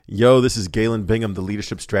Yo, this is Galen Bingham, the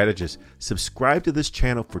Leadership Strategist. Subscribe to this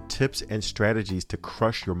channel for tips and strategies to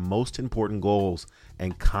crush your most important goals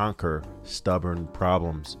and conquer stubborn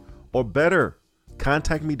problems. Or better,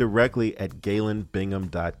 contact me directly at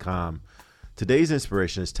galenbingham.com. Today's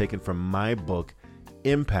inspiration is taken from my book,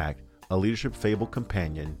 Impact, a Leadership Fable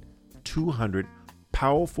Companion, 200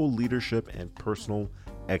 Powerful Leadership and Personal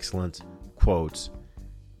Excellence Quotes.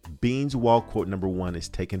 Bean's Wall quote number 1 is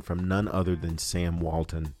taken from none other than Sam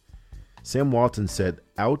Walton. Sam Walton said,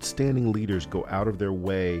 "Outstanding leaders go out of their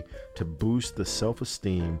way to boost the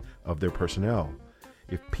self-esteem of their personnel.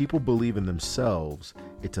 If people believe in themselves,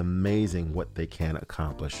 it's amazing what they can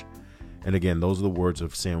accomplish." And again, those are the words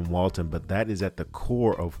of Sam Walton, but that is at the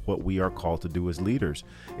core of what we are called to do as leaders.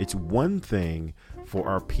 It's one thing for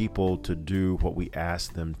our people to do what we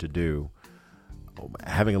ask them to do.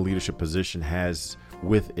 Having a leadership position has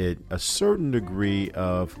with it a certain degree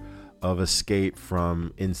of escape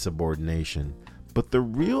from insubordination. But the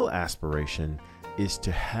real aspiration is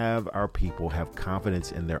to have our people have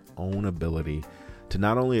confidence in their own ability to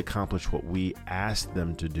not only accomplish what we ask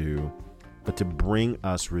them to do, but to bring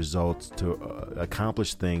us results, to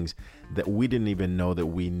accomplish things that we didn't even know that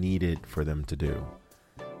we needed for them to do.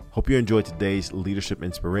 Hope you enjoyed today's leadership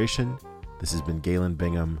inspiration. This has been Galen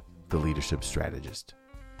Bingham, the Leadership Strategist.